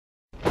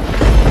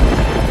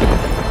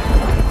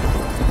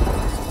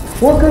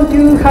Welcome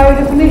to High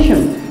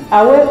Definition,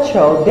 a web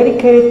show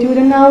dedicated to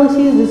the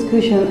analysis,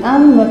 discussion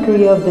and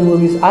mockery of the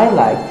movies I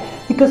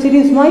like, because it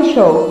is my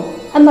show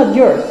and not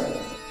yours.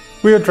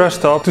 We are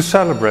dressed up to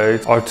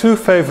celebrate our two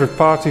favorite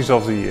parties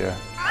of the year,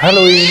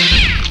 Halloween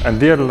and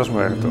Dia de los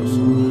Muertos.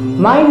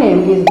 My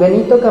name is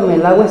Benito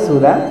Camela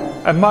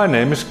Huesuda. And my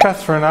name is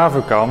Katherina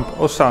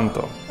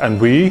Osanto.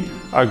 And we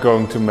are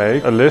going to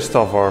make a list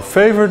of our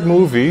favorite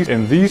movies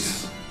in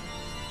these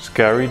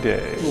scary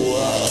days.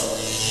 Wow.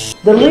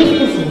 The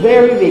list is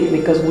very big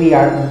because we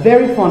are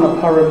very fond of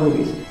horror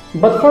movies.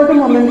 But for the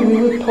moment we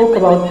will talk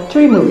about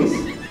 3 movies.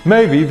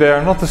 Maybe they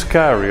are not the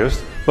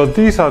scariest, but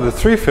these are the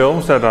 3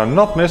 films that are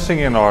not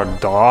missing in our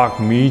dark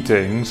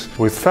meetings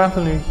with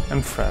family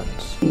and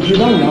friends. You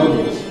don't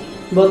know this,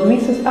 but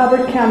Mrs.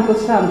 Abercampo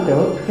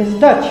Santo is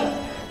Dutch.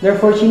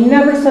 Therefore she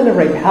never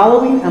celebrates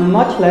Halloween and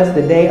much less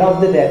the Day of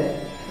the Dead.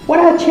 What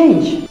had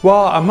changed?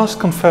 Well, I must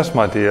confess,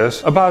 my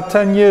dears, about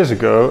 10 years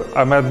ago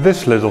I met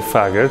this little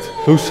faggot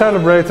who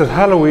celebrated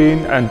Halloween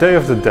and Day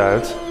of the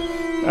Dead,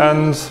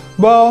 and,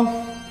 well,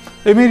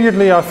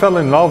 immediately I fell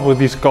in love with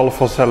these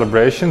colorful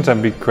celebrations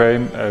and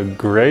became a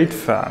great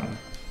fan.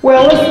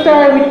 Well, let's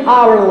start with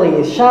our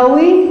list, shall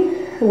we?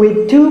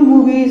 With 2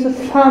 movies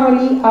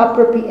family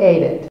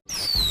appropriated.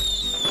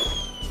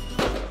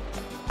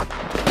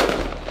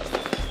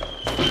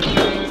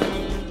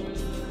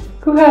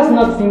 Who has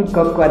not seen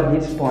Coco at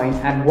this point,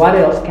 and what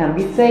else can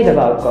be said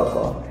about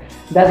Coco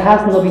that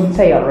has not been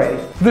said already?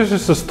 This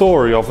is the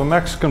story of a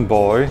Mexican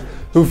boy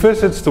who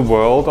visits the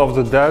world of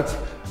the dead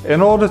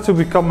in order to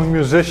become a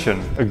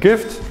musician, a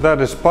gift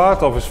that is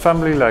part of his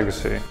family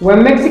legacy.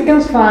 When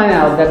Mexicans found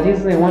out that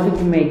Disney wanted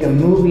to make a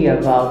movie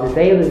about the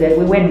Day of the Dead,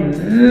 we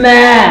went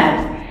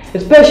mad!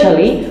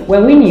 Especially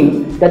when we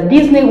knew that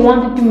Disney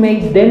wanted to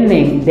make the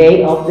name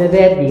Day of the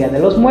Dead, Dia de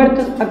los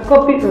Muertos, a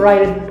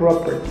copyrighted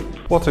property.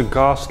 What a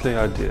ghastly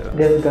idea.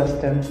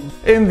 Disgusting.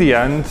 In the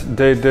end,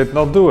 they did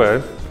not do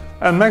it,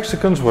 and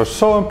Mexicans were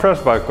so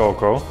impressed by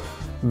Coco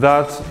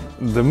that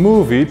the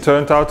movie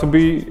turned out to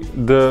be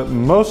the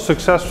most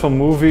successful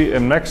movie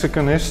in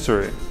Mexican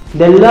history.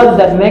 The love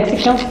that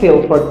Mexicans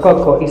feel for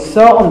Coco is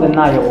so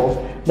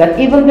undeniable that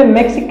even the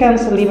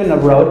Mexicans living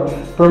abroad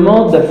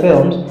promote the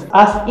films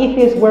as if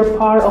it were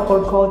part of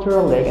our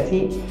cultural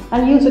legacy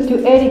and use it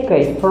to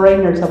educate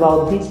foreigners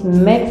about this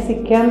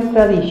Mexican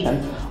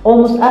tradition,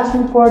 almost as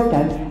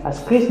important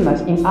as Christmas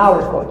in our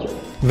culture.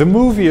 The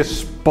movie is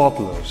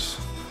spotless.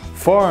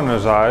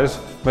 Foreigners' eyes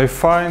may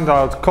find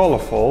out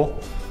colorful,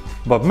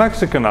 but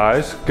Mexican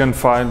eyes can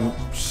find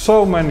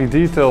so many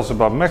details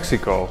about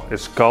Mexico,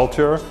 its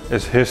culture,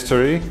 its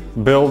history,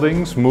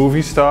 buildings,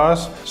 movie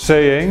stars,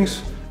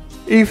 sayings,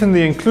 even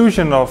the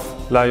inclusion of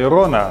La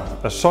Llorona,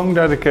 a song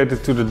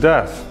dedicated to the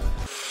dead.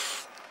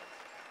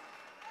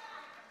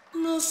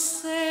 No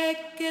sé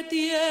qué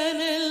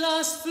tienen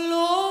las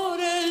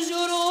flores,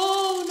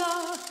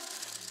 Llorona,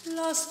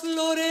 las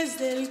flores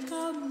del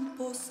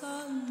campo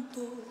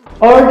santo.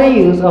 Or the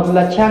use of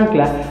la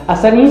chancla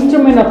as an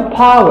instrument of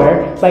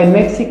power by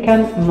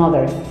Mexican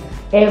mothers.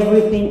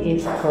 Everything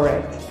is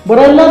correct. But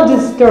I love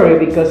this story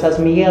because, as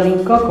Miguel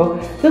in Coco,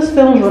 this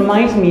film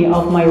reminds me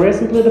of my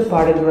recently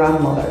departed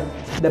grandmother,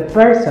 the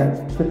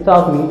person who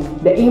taught me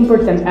the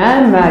importance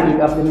and magic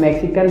of the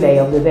Mexican Day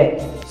of the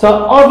Dead.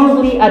 So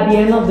obviously at the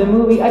end of the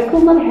movie I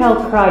could not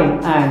help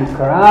crying and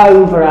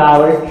crying for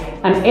hours,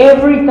 and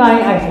every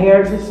time I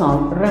heard the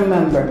song,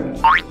 remember me,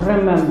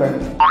 remember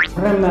me,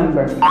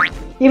 remember me.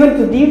 Even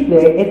to this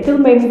day it still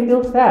makes me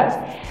feel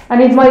sad.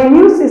 And if my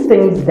immune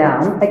system is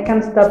down, I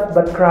can't stop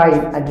but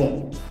crying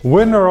again.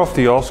 Winner of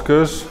the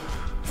Oscars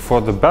for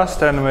the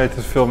best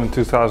animated film in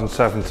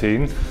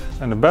 2017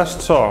 and the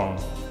best song.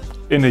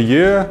 In a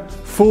year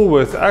full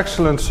with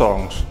excellent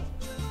songs.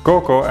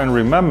 Coco and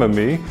Remember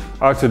Me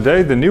are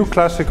today the new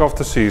classic of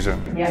the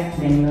season. Yeah,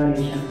 the new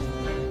edition.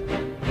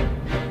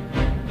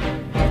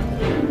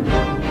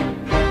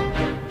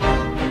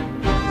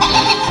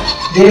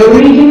 The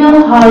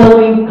original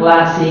Halloween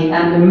classic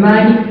and the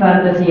magic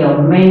fantasy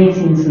of many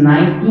since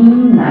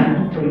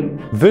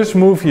 1993. This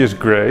movie is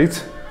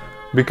great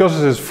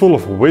because it is full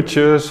of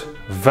witches,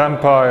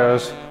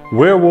 vampires,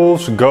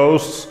 werewolves,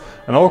 ghosts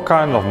and all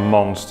kinds of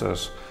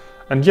monsters.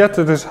 And yet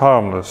it is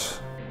harmless.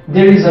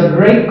 There is a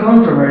great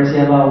controversy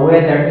about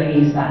whether it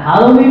is a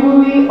Halloween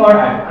movie or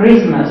a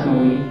Christmas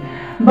movie.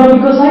 But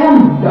because I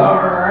am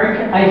dark,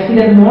 I see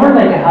it more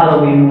like a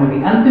Halloween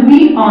movie. And to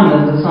be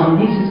honest, the song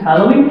This Is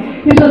Halloween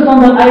is a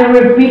song that I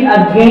repeat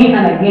again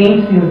and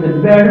again since the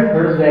very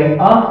first day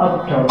of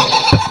October.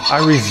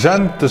 I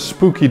resent the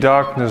spooky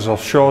darkness of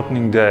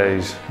shortening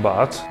days,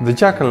 but the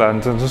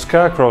jack-o'-lanterns and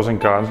scarecrows and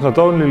kinds not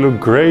only look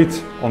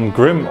great on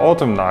grim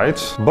autumn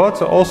nights,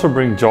 but also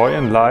bring joy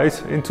and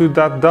light into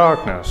that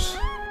darkness.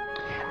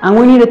 And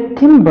we needed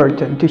Tim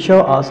Burton to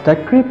show us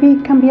that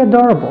creepy can be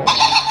adorable.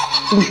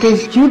 In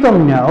case you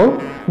don't know,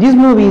 this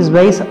movie is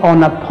based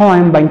on a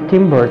poem by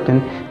Tim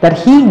Burton that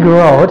he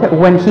wrote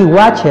when he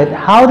watched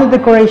how the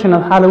decoration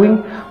of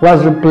Halloween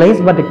was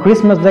replaced by the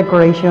Christmas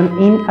decoration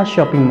in a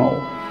shopping mall.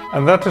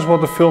 And that is what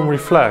the film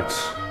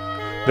reflects.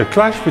 The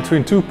clash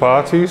between two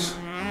parties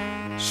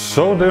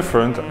So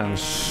different and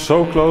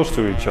so close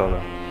to each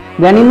other.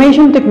 The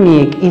animation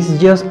technique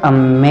is just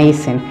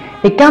amazing.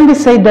 It can be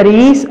said that it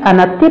is an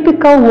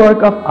atypical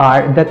work of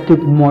art that took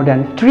more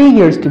than 3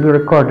 years to be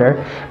recorded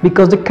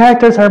because the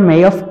characters are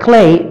made of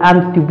clay,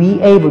 and to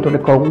be able to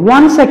record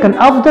 1 second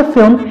of the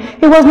film,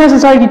 it was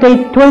necessary to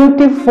take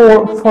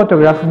 24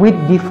 photographs with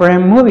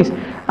different movies.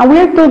 And we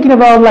are talking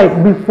about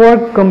like before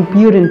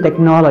computing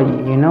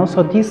technology, you know,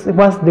 so this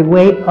was the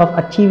way of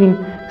achieving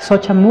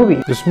such a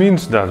movie. This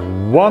means that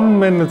 1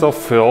 minute of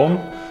film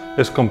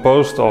is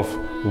composed of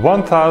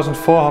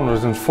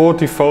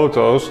 1440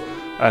 photos,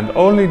 and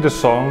only the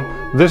song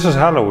This Is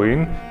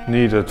Halloween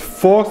needed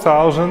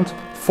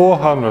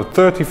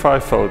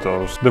 4435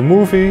 photos. The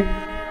movie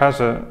has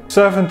a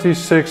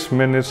 76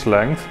 minutes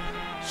length,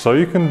 so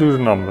you can do the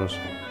numbers.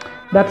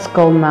 That's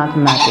called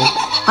mathematics.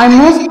 I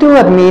must to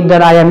admit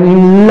that I am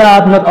in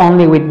love not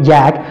only with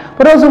Jack,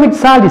 but also with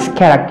Sally's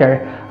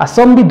character, a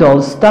zombie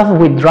doll stuffed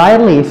with dry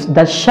leaves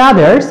that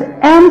shatters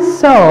and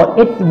so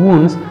it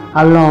wounds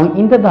alone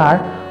in the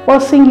dark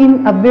while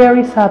singing a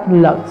very sad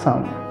love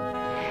song.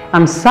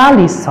 And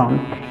Sally's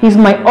song is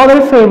my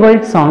other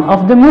favorite song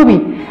of the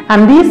movie,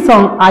 and this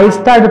song I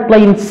started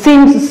playing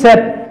since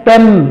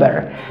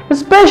September,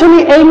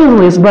 especially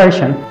Emily's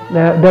version,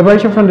 the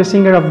version from the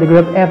singer of the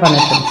group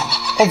Evanescence.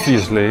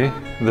 Obviously,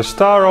 the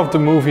star of the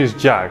movie is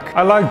Jack.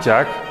 I like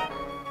Jack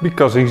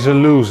because he's a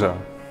loser.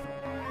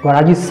 What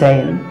are you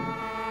saying?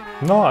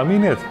 No, I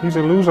mean it, he's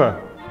a loser.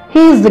 He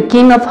is the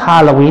king of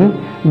Halloween,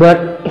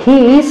 but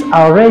he is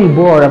already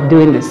bored of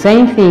doing the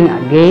same thing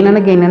again and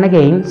again and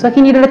again, so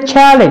he needed a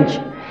challenge.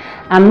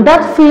 And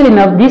that feeling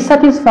of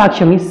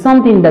dissatisfaction is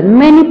something that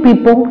many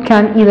people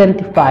can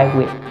identify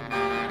with.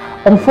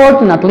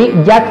 Unfortunately,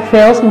 Jack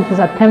fails in his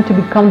attempt to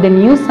become the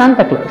new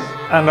Santa Claus.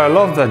 And I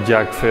love that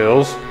Jack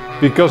fails,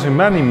 because in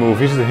many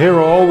movies the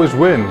hero always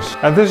wins.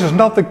 And this is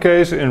not the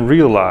case in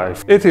real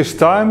life. It is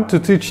time to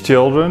teach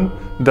children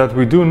that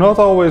we do not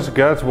always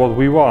get what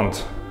we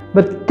want.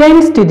 But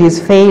thanks to this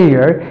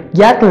failure,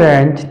 Jack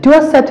learned to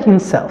accept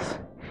himself,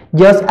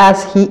 just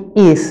as he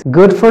is,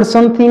 good for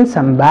some things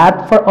and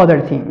bad for other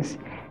things.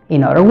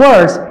 In other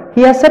words,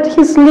 he accepts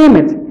his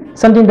limits,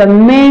 something that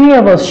many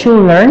of us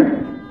should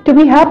learn to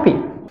be happy.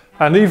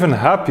 And even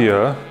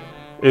happier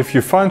if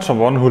you find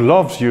someone who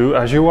loves you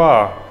as you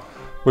are,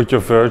 with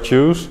your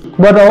virtues,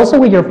 but also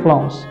with your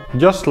flaws.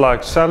 Just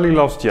like Sally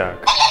loves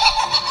Jack.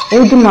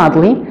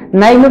 Ultimately,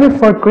 Nightmare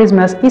Before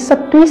Christmas is a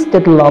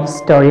twisted love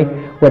story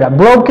where a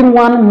broken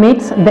one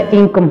meets the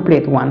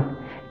incomplete one,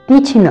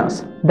 teaching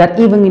us that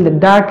even in the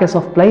darkest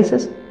of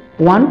places,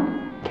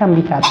 one can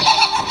be happy.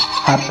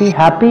 Happy,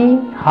 happy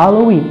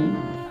Halloween.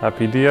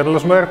 Happy Dia de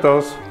los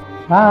Muertos.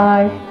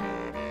 Bye.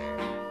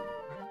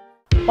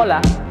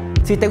 Hola,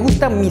 si te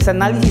gustan mis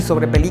análisis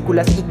sobre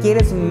películas y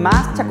quieres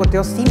más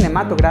chacoteo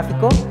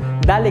cinematográfico,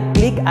 dale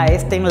click a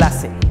este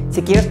enlace.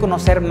 Si quieres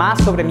conocer más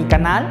sobre mi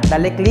canal,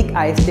 dale click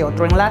a este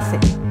otro enlace.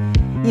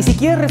 Y si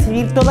quieres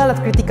recibir todas las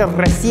críticas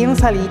recién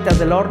salidas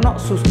del horno,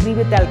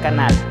 suscríbete al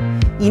canal.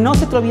 Y no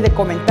se te olvide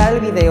comentar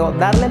el video,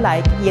 darle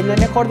like y en el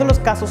mejor de los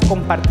casos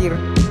compartir.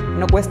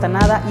 No cuesta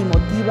nada y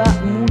motiva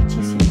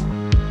muchísimo.